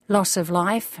Loss of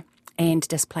life and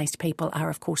displaced people are,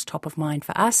 of course, top of mind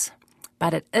for us.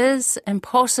 But it is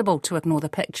impossible to ignore the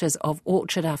pictures of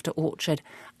orchard after orchard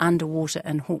underwater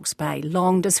in Hawke's Bay,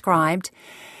 long described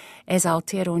as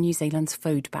Aotearoa New Zealand's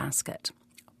food basket.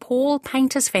 Paul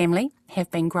Painter's family have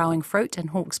been growing fruit in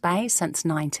Hawke's Bay since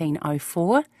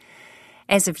 1904.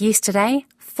 As of yesterday,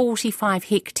 45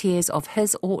 hectares of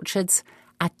his orchards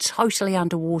are totally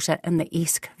underwater in the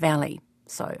Esk Valley.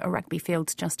 So a rugby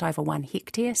field's just over 1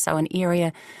 hectare, so an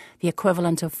area the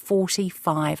equivalent of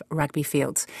 45 rugby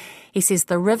fields. He says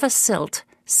the river silt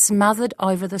smothered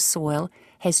over the soil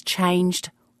has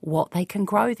changed what they can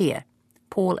grow there.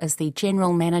 Paul is the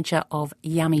general manager of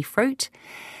Yummy Fruit,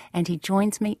 and he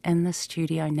joins me in the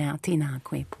studio now. Tēnā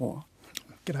koe, Paul.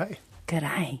 G'day.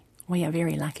 G'day. We are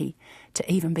very lucky to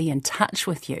even be in touch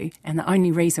with you, and the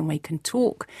only reason we can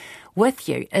talk with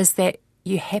you is that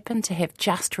you happen to have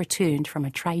just returned from a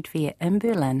trade fair in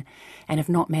Berlin and have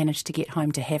not managed to get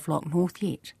home to Havelock North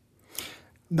yet.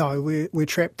 No, we're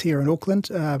trapped here in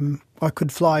Auckland. I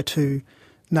could fly to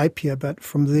Napier, but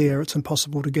from there it's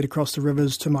impossible to get across the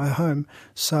rivers to my home.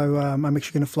 So I'm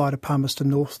actually going to fly to Palmerston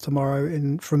North tomorrow,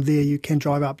 and from there you can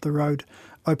drive up the road.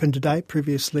 Open today.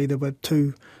 Previously there were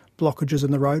 2 blockages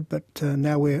in the road, but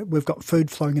now we've got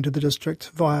food flowing into the district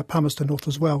via Palmerston North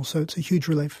as well, so it's a huge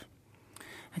relief.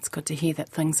 It's good to hear that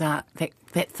things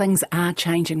are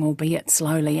changing, albeit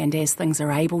slowly, and as things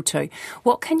are able to.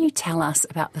 What can you tell us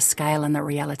about the scale and the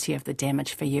reality of the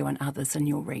damage for you and others in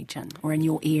your region or in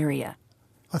your area?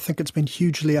 I think it's been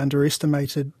hugely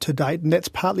underestimated to date, and that's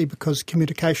partly because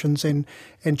communications and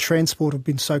transport have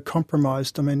been so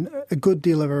compromised. I mean, a good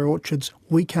deal of our orchards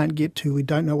we can't get to, we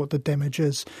don't know what the damage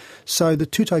is. So the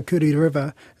Tutaikuri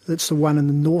River, that's the one in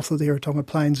the north of the Heretaunga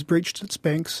Plains, breached its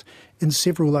banks in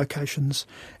several locations.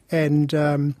 And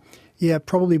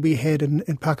probably we had in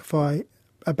Pakowhai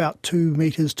about 2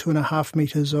 metres, 2.5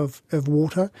 metres of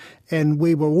water. And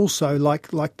we were also, like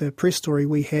the press story,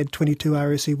 we had 22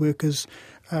 RSE workers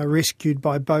rescued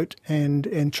by boat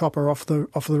and chopper off the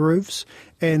roofs,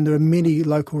 and there are many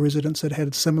local residents that had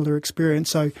a similar experience.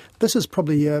 So this is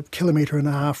probably 1.5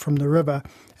 kilometres from the river,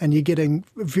 and you're getting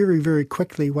very, very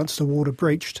quickly, once the water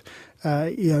breached,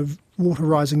 water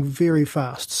rising very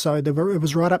fast. So it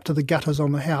was right up to the gutters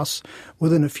on the house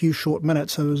within a few short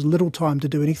minutes, so there was little time to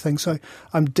do anything. So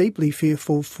I'm deeply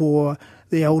fearful for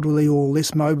the elderly or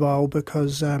less mobile,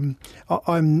 because I'm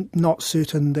not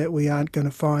certain that we aren't going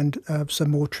to find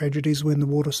some more tragedies when the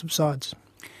water subsides.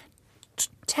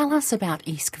 Tell us about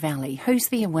Esk Valley. Who's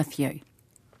there with you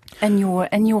in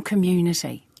your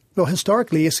community? Well,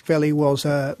 historically, Esk Valley was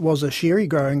a sherry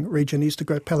growing region. It used to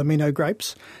grow Palomino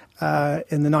grapes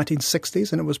in the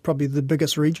 1960s, and it was probably the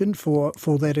biggest region for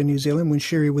that in New Zealand when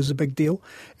sherry was a big deal.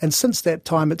 And since that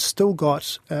time, it's still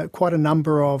got quite a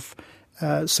number of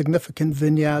significant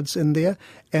vineyards in there,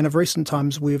 and of recent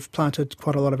times we've planted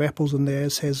quite a lot of apples in there,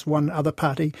 as has one other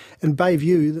party. And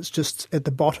Bayview, that's just at the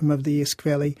bottom of the Esk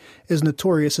Valley, is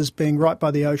notorious as being right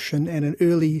by the ocean and an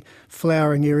early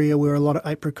flowering area where a lot of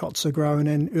apricots are grown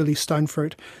and early stone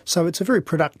fruit. So it's a very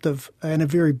productive and a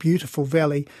very beautiful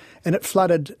valley, and it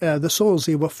flooded. The soils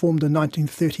there were formed in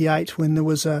 1938 when there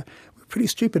was pretty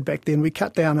stupid back then. We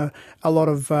cut down a lot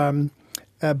of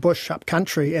bush up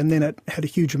country, and then it had a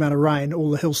huge amount of rain, all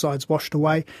the hillsides washed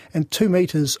away, and 2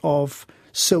 metres of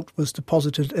silt was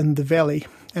deposited in the valley.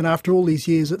 And after all these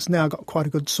years, it's now got quite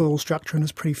a good soil structure and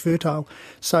is pretty fertile.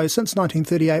 So since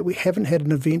 1938, we haven't had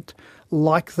an event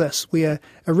like this, where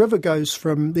a river goes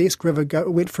from, the Esk River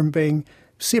went from being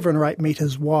 7 or 8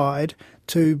 metres wide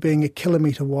to being 1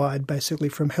 kilometre wide, basically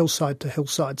from hillside to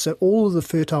hillside. So all of the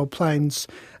fertile plains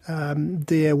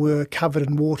there were covered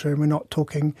in water, and we're not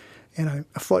talking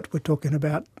a foot, we're talking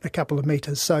about a couple of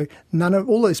metres. So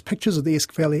all those pictures of the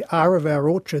Esk Valley are of our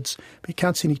orchards, but you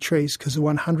can't see any trees because they're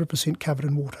 100% covered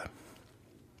in water.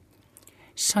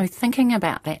 So thinking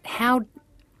about that, how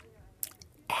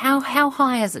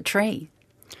high is a tree?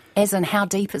 As in, how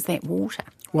deep is that water?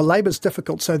 Well, labour's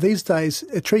difficult. So these days,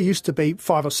 a tree used to be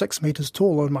 5 or 6 metres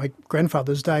tall on my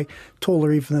grandfather's day,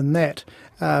 taller even than that.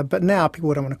 But now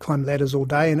people don't want to climb ladders all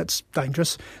day, and it's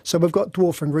dangerous. So we've got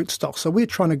dwarfing rootstock. So we're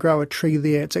trying to grow a tree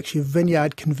there. It's actually a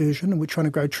vineyard conversion, and we're trying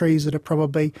to grow trees that are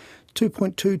probably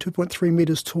 2.2, 2.3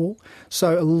 metres tall.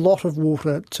 So a lot of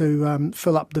water to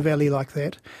fill up the valley like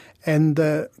that. And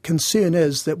the concern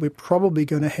is that we're probably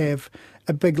going to have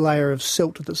a big layer of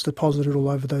silt that's deposited all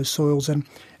over those soils. And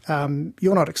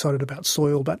you're not excited about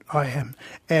soil, but I am.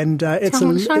 And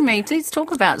show me. Please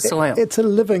talk about soil. It's a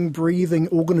living, breathing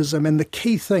organism. And the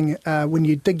key thing when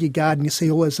you dig your garden, you see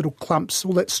all those little clumps,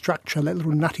 all that structure, that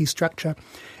little nutty structure.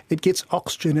 it gets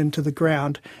oxygen into the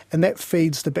ground, and that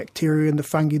feeds the bacteria and the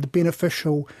fungi, the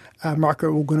beneficial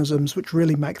microorganisms which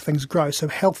really make things grow. So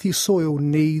healthy soil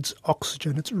needs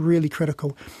oxygen. It's really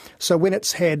critical. So when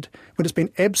it's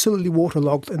been absolutely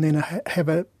waterlogged and then have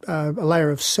a layer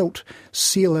of silt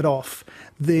seal it off,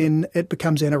 then it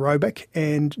becomes anaerobic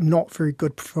and not very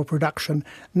good for production.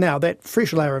 Now, that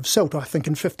fresh layer of silt, I think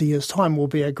in 50 years' time will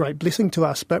be a great blessing to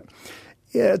us, but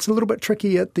yeah, it's a little bit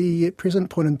tricky at the present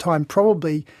point in time.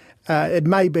 Probably it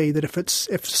may be that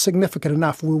if significant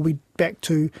enough, we'll be back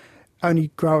to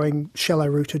only growing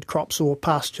shallow-rooted crops or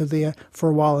pasture there for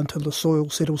a while until the soil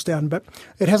settles down. But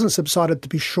it hasn't subsided to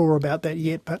be sure about that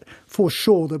yet, but for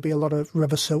sure there'll be a lot of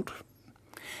river silt.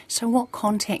 So what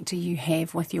contact do you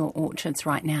have with your orchards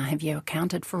right now? Have you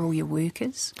accounted for all your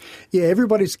workers? Yeah,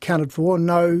 everybody's accounted for,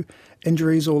 no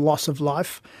injuries or loss of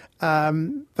life.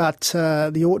 But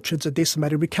the orchards are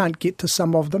decimated. We can't get to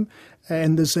some of them,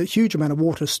 and there's a huge amount of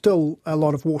water, still a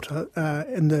lot of water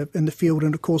in the field.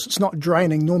 And of course, it's not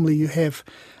draining. Normally, you have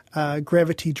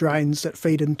gravity drains that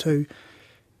feed into,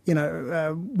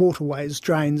 waterways,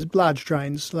 drains, large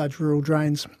rural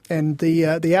drains, and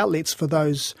the outlets for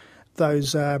those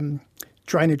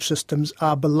drainage systems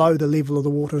are below the level of the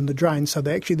water in the drain, so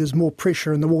there's more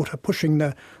pressure in the water pushing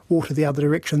the water the other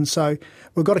direction. So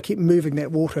we've got to keep moving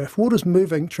that water. If water's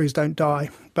moving, trees don't die,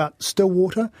 but still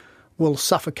water will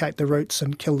suffocate the roots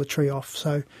and kill the tree off.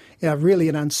 So, really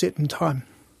an uncertain time.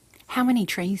 How many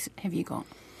trees have you got?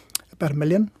 About 1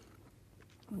 million.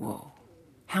 Whoa.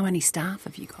 How many staff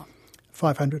have you got?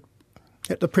 500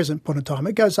 at the present point in time.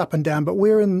 It goes up and down, but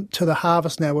we're into the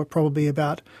harvest now. We're probably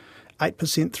about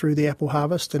 8% through the apple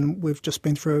harvest, and we've just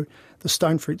been through the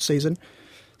stone fruit season.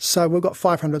 So we've got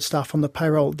 500 staff on the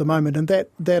payroll at the moment, and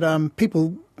that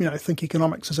people think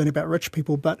economics is only about rich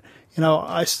people, but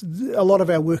a lot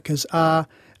of our workers are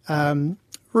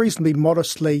reasonably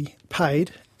modestly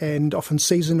paid and often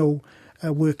seasonal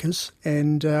workers.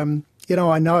 And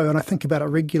I know, and I think about it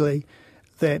regularly,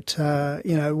 that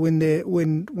when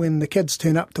the kids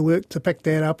turn up to work to pick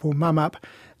dad up or mum up,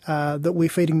 that we're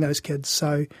feeding those kids.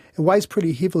 So it weighs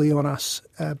pretty heavily on us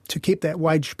to keep that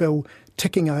wage bill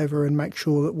ticking over and make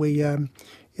sure that we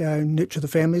nurture the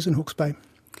families in Hawke's Bay.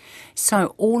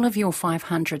 So all of your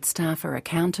 500 staff are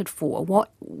accounted for.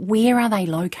 Where are they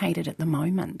located at the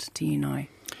moment, do you know?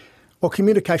 Well,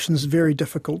 communication is very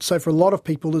difficult. So for a lot of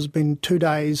people, there's been 2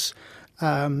 days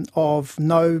of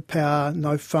no power,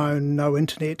 no phone, no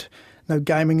internet, no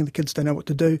gaming, and the kids don't know what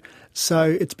to do. So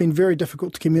it's been very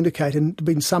difficult to communicate, and there's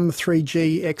been some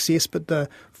 3G access, but the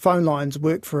phone lines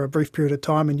work for a brief period of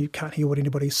time and you can't hear what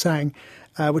anybody's saying,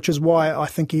 which is why I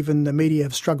think even the media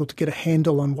have struggled to get a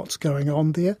handle on what's going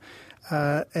on there.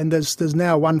 And there's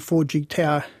now one 4G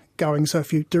tower going, so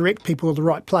if you direct people to the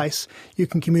right place, you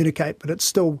can communicate, but it's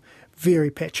still very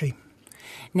patchy.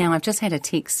 Now, I've just had a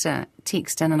text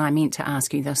in, and I meant to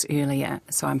ask you this earlier,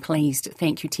 so I'm pleased.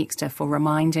 Thank you, texter, for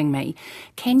reminding me.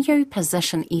 Can you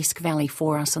position Esk Valley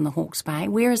for us in the Hawke's Bay?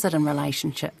 Where is it in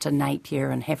relationship to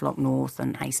Napier and Havelock North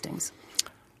and Hastings?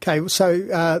 Okay,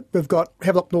 so we've got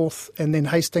Havelock North and then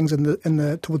Hastings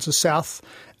towards the south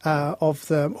of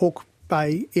the Hawke's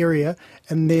Bay area,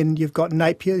 and then you've got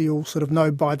Napier, you'll sort of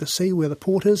know by the sea where the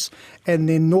port is, and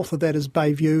then north of that is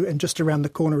Bayview, and just around the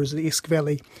corner is the Esk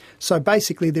Valley. So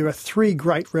basically there are 3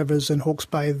 great rivers in Hawke's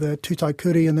Bay, the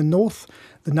Tutaikuri in the north,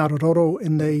 the Narororo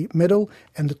in the middle,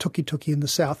 and the Tukituki in the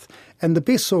south. And the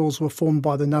best soils were formed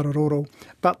by the Narororo,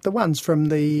 but the ones from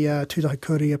the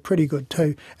Tutaikuri are pretty good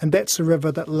too, and that's the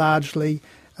river that largely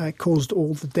caused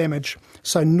all the damage.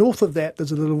 So north of that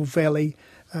there's a little valley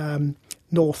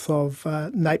north of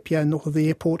Napier, north of the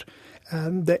airport,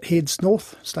 that heads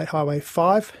north, State Highway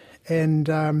 5,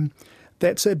 and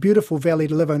that's a beautiful valley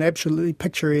to live in, absolutely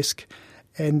picturesque,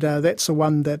 and that's the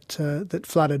one that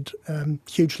flooded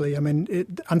hugely. I mean,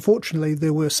 unfortunately,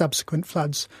 there were subsequent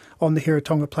floods on the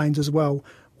Hiratonga Plains as well,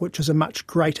 which is a much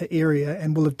greater area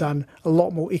and will have done a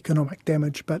lot more economic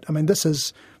damage. But, I mean, this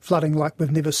is flooding like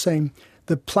we've never seen.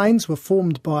 The plains were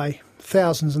formed by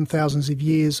thousands and thousands of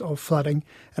years of flooding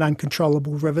and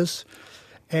uncontrollable rivers.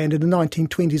 And in the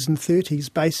 1920s and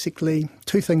 30s, basically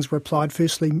 2 things were applied.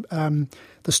 Firstly,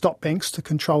 the stop banks to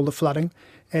control the flooding,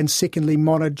 and secondly,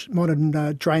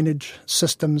 modern drainage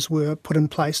systems were put in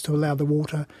place to allow the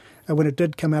water, when it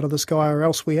did come out of the sky or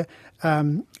elsewhere,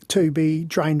 to be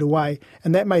drained away.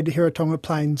 And that made the Hiratonga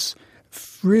Plains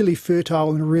really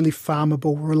fertile and really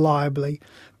farmable reliably.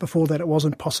 Before that, it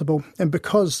wasn't possible. And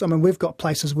because, we've got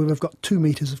places where we've got 2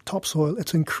 metres of topsoil,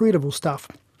 it's incredible stuff.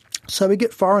 So we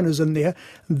get foreigners in there.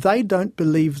 They don't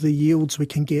believe the yields we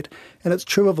can get, and it's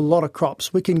true of a lot of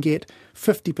crops. We can get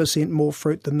 50% more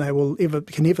fruit than they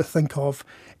can ever think of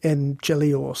in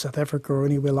Chile or South Africa or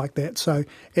anywhere like that. So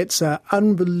it's an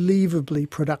unbelievably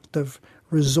productive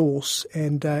resource,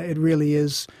 and it really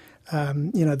is,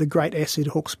 the great asset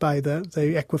Hawke's Bay, the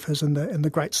aquifers and the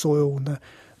great soil and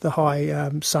the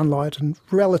high sunlight and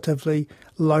relatively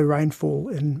low rainfall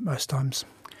in most times.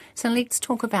 So let's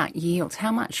talk about yields.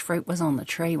 How much fruit was on the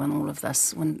tree when all of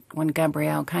this, when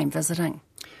Gabrielle came visiting?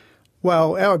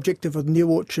 Well, our objective with new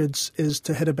orchards is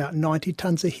to hit about 90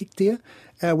 tonnes a hectare.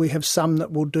 We have some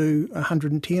that will do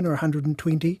 110 or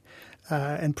 120,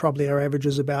 and probably our average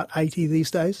is about 80 these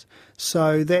days.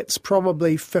 So that's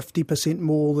probably 50%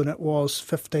 more than it was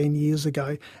 15 years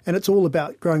ago. And it's all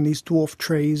about growing these dwarf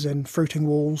trees and fruiting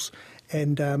walls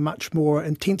and much more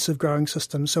intensive growing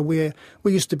systems. So we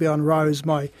used to be on rows.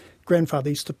 My grandfather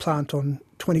used to plant on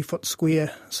 20-foot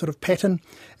square sort of pattern,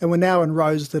 and we're now in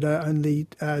rows that are only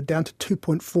down to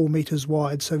 2.4 metres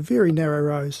wide, so very narrow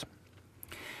rows.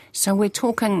 So we're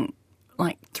talking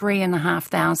like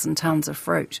 3,500 tonnes of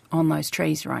fruit on those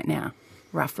trees right now,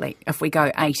 roughly, if we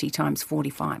go 80 times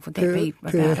 45. Would that be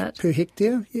about it? Per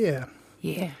hectare, yeah.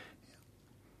 Yeah.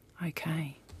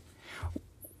 Okay.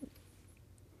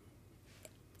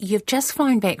 You've just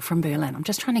flown back from Berlin. I'm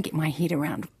just trying to get my head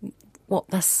around what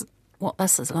this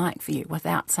is like for you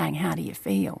without saying how do you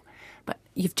feel. But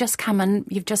you've just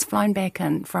flown back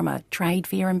in from a trade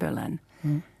fair in Berlin.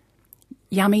 Mm.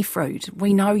 Yummy fruit.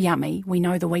 We know yummy. We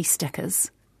know the wee stickers,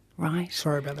 right?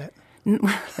 Sorry about that.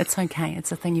 It's okay.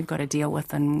 It's a thing you've got to deal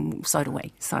with, and so do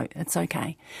we. So it's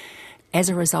okay. As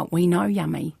a result, we know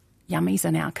yummy. Yummy's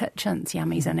in our kitchens.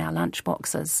 Yummy's in our lunch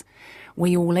boxes.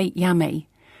 We all eat yummy.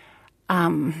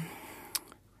 I'm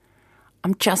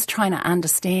just trying to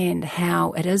understand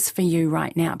how it is for you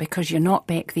right now because you're not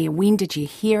back there. When did you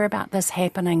hear about this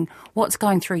happening? What's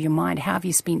going through your mind? How have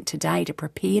you spent today to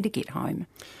prepare to get home?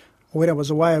 When I was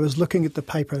away, I was looking at the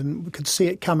paper and we could see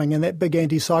it coming, and that big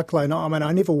anticyclone. I mean,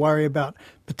 I never worry about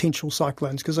potential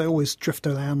cyclones because they always drift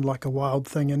around like a wild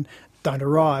thing and don't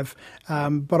arrive.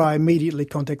 But I immediately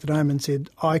contacted home and said,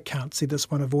 I can't see this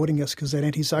one avoiding us because that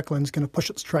anticyclone is going to push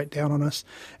it straight down on us.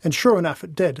 And sure enough,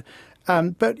 it did.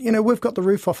 But, we've got the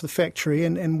roof off the factory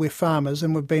and we're farmers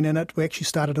and we've been in it. We actually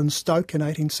started in Stoke in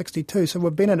 1862, so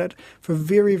we've been in it for a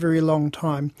very, very long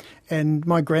time. And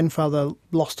my grandfather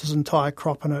lost his entire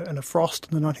crop in a frost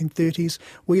in the 1930s.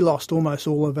 We lost almost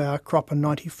all of our crop in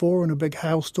 94 in a big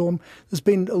hailstorm. There's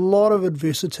been a lot of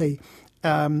adversity,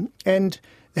 and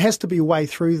there has to be a way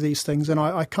through these things. And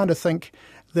I kind of think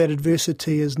that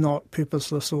adversity is not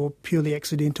purposeless or purely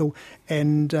accidental.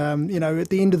 And, at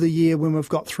the end of the year when we've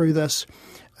got through this,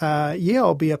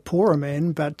 I'll be a poorer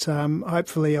man, but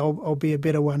hopefully I'll be a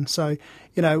better one. So,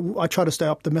 I try to stay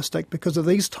optimistic because of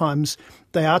these times.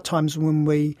 They are times when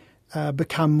we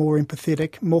become more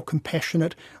empathetic, more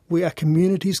compassionate. Our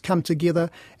communities come together,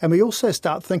 and we also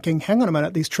start thinking, hang on a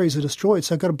minute, these trees are destroyed,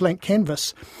 so I've got a blank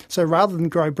canvas. So rather than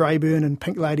grow Braeburn and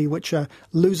Pink Lady, which are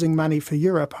losing money for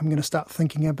Europe, I'm going to start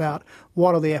thinking about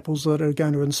what are the apples that are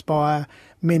going to inspire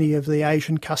many of the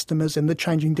Asian customers and the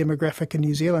changing demographic in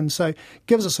New Zealand. So it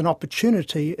gives us an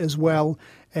opportunity as well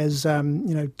as,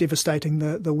 devastating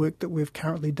the work that we've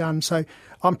currently done. So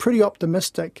I'm pretty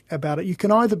optimistic about it. You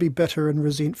can either be bitter and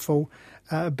resentful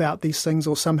about these things,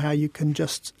 or somehow you can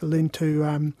just learn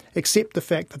to accept the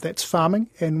fact that that's farming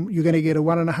and you're going to get a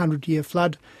 1 in 100 year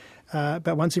flood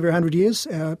about once every 100 years,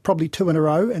 probably 2 in a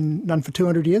row and none for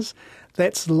 200 years.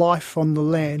 That's life on the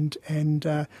land,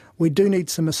 and we do need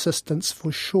some assistance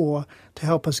for sure to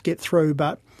help us get through,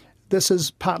 but this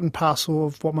is part and parcel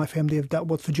of what my family have dealt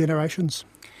with for generations.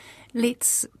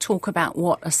 Let's talk about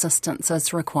what assistance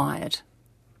is required.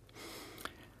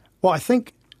 Well, I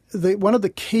think one of the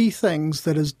key things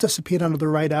that has disappeared under the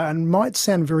radar and might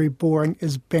sound very boring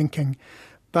is banking.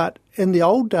 But in the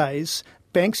old days,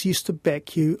 banks used to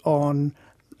back you on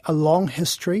a long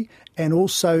history and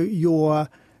also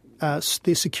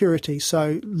their security,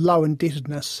 so low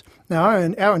indebtedness. Now,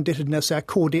 our indebtedness, our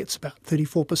core debt's about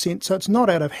 34%, so it's not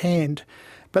out of hand.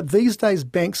 But these days,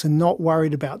 banks are not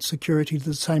worried about security to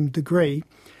the same degree.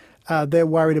 They're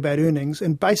worried about earnings,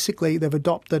 and basically they've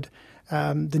adopted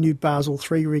the new Basel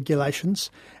III regulations,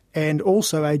 and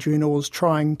also Adrian Orr's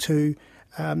trying to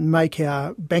make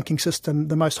our banking system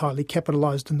the most highly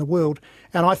capitalised in the world,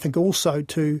 and I think also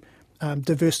to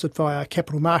diversify our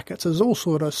capital markets. There's all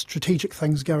sort of strategic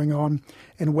things going on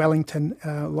in Wellington,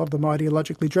 a lot of them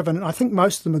ideologically driven, and I think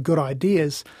most of them are good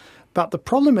ideas, but the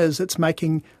problem is it's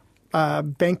making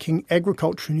banking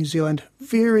agriculture in New Zealand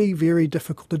very, very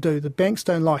difficult to do. The banks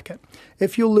don't like it.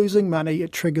 If you're losing money,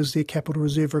 it triggers their capital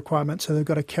reserve requirement, so they've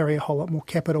got to carry a whole lot more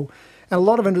capital. And a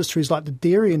lot of industries like the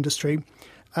dairy industry,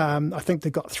 I think they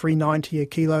got $3.90 a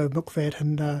kilo of milk fat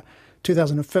in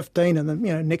 2015, and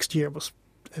then next year it was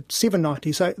at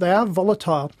 $7.90. So they are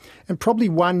volatile, and probably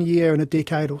 1 year in a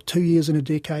decade or 2 years in a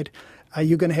decade,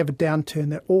 you're going to have a downturn.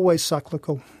 They're always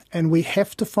cyclical. And we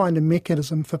have to find a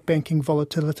mechanism for banking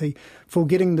volatility, for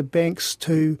getting the banks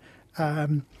to,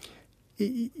 bank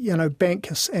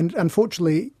us. And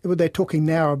unfortunately, they're talking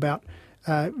now about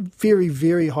very,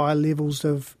 very high levels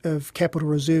of capital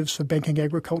reserves for banking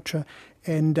agriculture,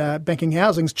 and banking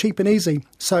housing's cheap and easy.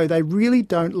 So they really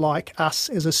don't like us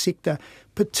as a sector,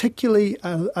 particularly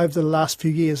over the last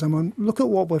few years. I mean, look at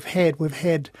what we've had. We've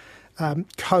had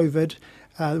COVID.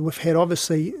 We've had,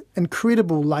 obviously,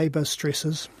 incredible labour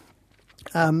stresses.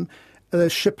 The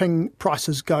shipping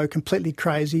prices go completely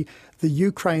crazy. The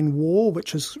Ukraine war,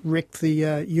 which has wrecked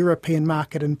the European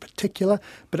market in particular,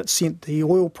 but it sent the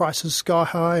oil prices sky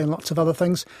high and lots of other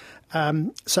things.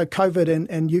 So COVID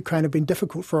and Ukraine have been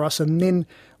difficult for us. And then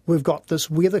we've got this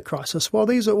weather crisis. Well,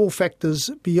 these are all factors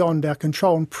beyond our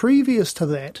control. And previous to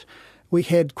that, we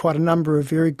had quite a number of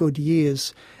very good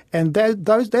years. And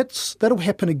that'll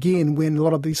happen again when a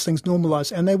lot of these things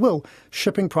normalise, and they will.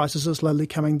 Shipping prices are slowly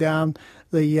coming down.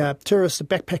 The tourists, the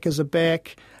backpackers are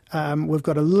back. We've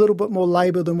got a little bit more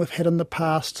labour than we've had in the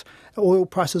past. Oil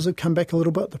prices have come back a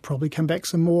little bit. They'll probably come back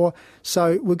some more.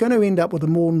 So we're going to end up with a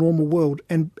more normal world.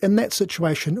 And in that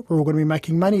situation, we're all going to be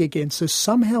making money again. So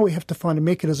somehow we have to find a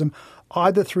mechanism,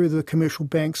 either through the commercial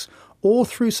banks or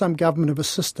through some government of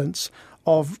assistance,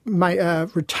 of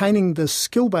retaining the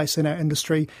skill base in our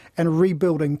industry and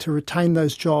rebuilding to retain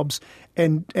those jobs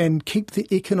and keep the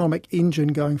economic engine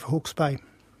going for Hawke's Bay.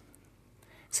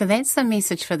 So that's the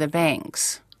message for the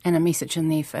banks, and a message in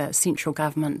there for central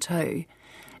government too.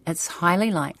 It's highly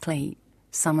likely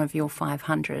some of your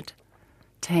 500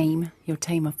 team, your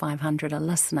team of 500 are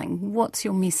listening. What's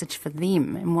your message for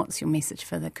them, and what's your message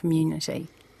for the community?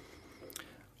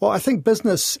 Well, I think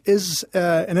business is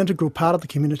an integral part of the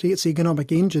community. It's the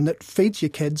economic engine that feeds your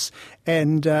kids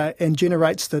and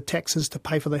generates the taxes to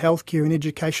pay for the healthcare and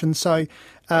education. So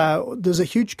there's a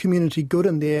huge community good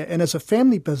in there. And as a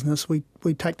family business, we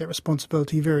take that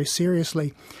responsibility very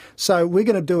seriously. So we're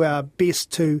going to do our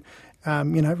best to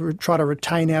try to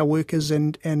retain our workers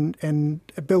and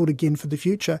build again for the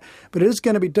future. But it is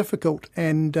going to be difficult.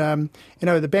 And,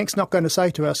 the bank's not going to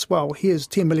say to us, well, here's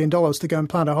 $10 million to go and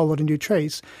plant a whole lot of new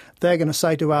trees. They're going to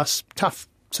say to us, tough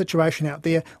situation out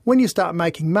there. When you start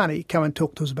making money, come and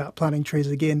talk to us about planting trees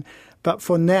again. But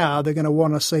for now, they're going to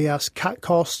want to see us cut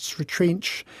costs,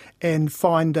 retrench, and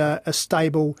find a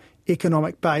stable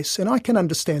economic base. And I can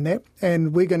understand that,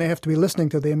 and we're going to have to be listening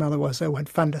to them, otherwise they won't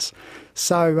fund us.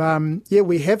 So,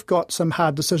 we have got some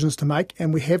hard decisions to make,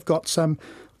 and we have got some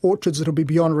orchards that will be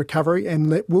beyond recovery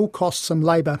and that will cost some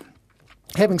labour.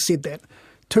 Having said that,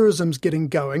 tourism's getting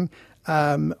going.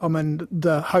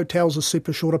 The hotels are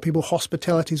super short of people.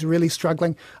 Hospitality's really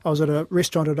struggling. I was at a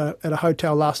restaurant at a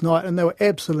hotel last night, and they were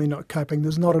absolutely not coping.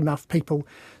 There's not enough people.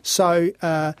 So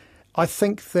I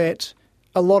think that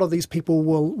a lot of these people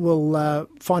will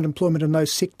find employment in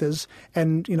those sectors,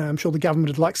 and I'm sure the government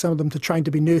would like some of them to train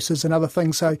to be nurses and other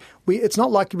things. So it's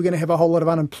not like we're going to have a whole lot of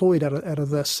unemployed out of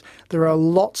this. There are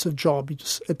lots of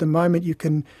jobs at the moment. You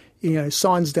can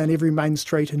signs down every main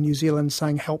street in New Zealand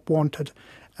saying "help wanted."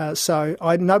 So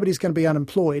nobody's going to be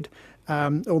unemployed.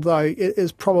 Although it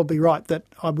is probably right that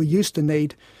we used to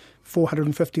need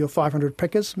 450 or 500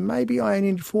 pickers. Maybe I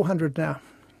only need 400 now.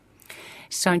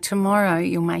 So tomorrow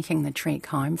you're making the trek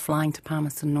home, flying to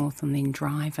Palmerston North and then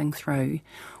driving through.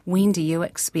 When do you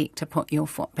expect to put your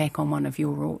foot back on one of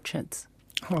your orchards?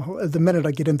 Oh, the minute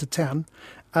I get into town.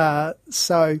 But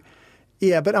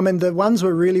the ones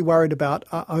we're really worried about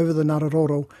are over the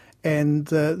Ngararoro, and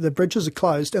the bridges are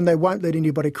closed, and they won't let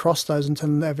anybody cross those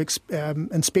until they've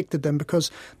inspected them,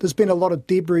 because there's been a lot of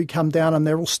debris come down and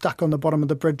they're all stuck on the bottom of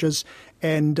the bridges.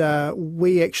 And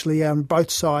we actually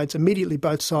immediately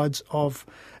both sides of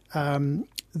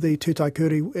the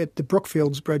Tutaikuri at the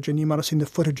Brookfields Bridge, and you might have seen the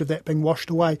footage of that being washed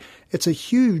away. It's a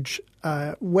huge,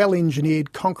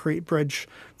 well-engineered concrete bridge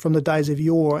from the days of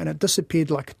yore, and it disappeared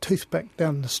like a toothpick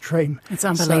down the stream. It's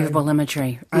unbelievable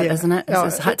imagery, isn't it?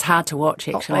 It's hard to watch,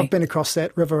 actually. I've been across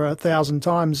that river 1,000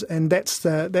 times, and that's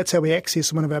how we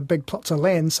access one of our big plots of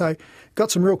land. So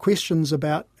got some real questions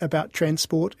about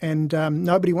transport, and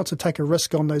nobody wants to take a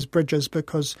risk on those bridges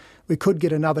because we could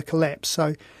get another collapse.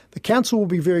 So the council will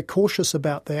be very cautious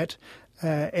about that,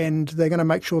 and they're going to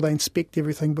make sure they inspect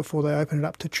everything before they open it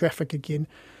up to traffic again.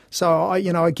 So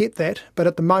I get that, but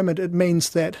at the moment it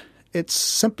means that it's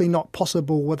simply not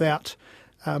possible without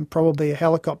probably a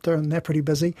helicopter, and they're pretty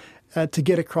busy, to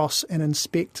get across and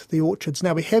inspect the orchards.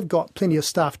 Now, we have got plenty of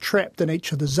staff trapped in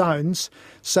each of the zones,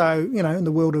 so, in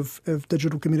the world of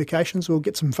digital communications, we'll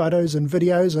get some photos and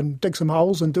videos and dig some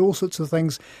holes and do all sorts of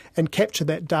things and capture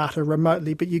that data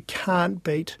remotely, but you can't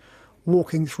beat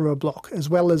walking through a block. As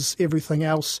well as everything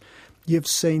else, you've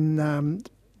seen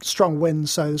strong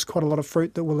winds, so there's quite a lot of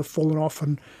fruit that will have fallen off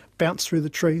and bounced through the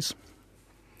trees.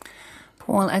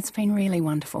 Paul, it's been really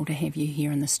wonderful to have you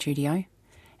here in the studio,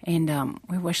 and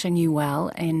we're wishing you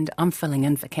well, and I'm filling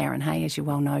in for Karen Hay, as you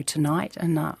well know, tonight,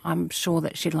 and I'm sure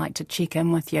that she'd like to check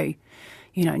in with you,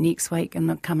 next week and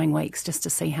the coming weeks, just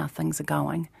to see how things are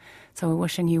going. So we're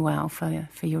wishing you well for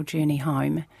your journey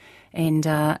home, and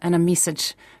a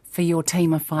message for your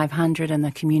team of 500 and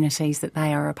the communities that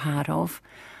they are a part of,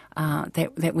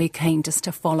 that we're keen just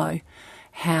to follow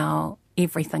how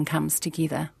everything comes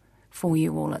together for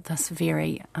you all at this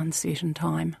very uncertain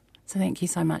time. So thank you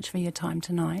so much for your time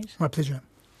tonight. My pleasure.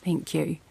 Thank you.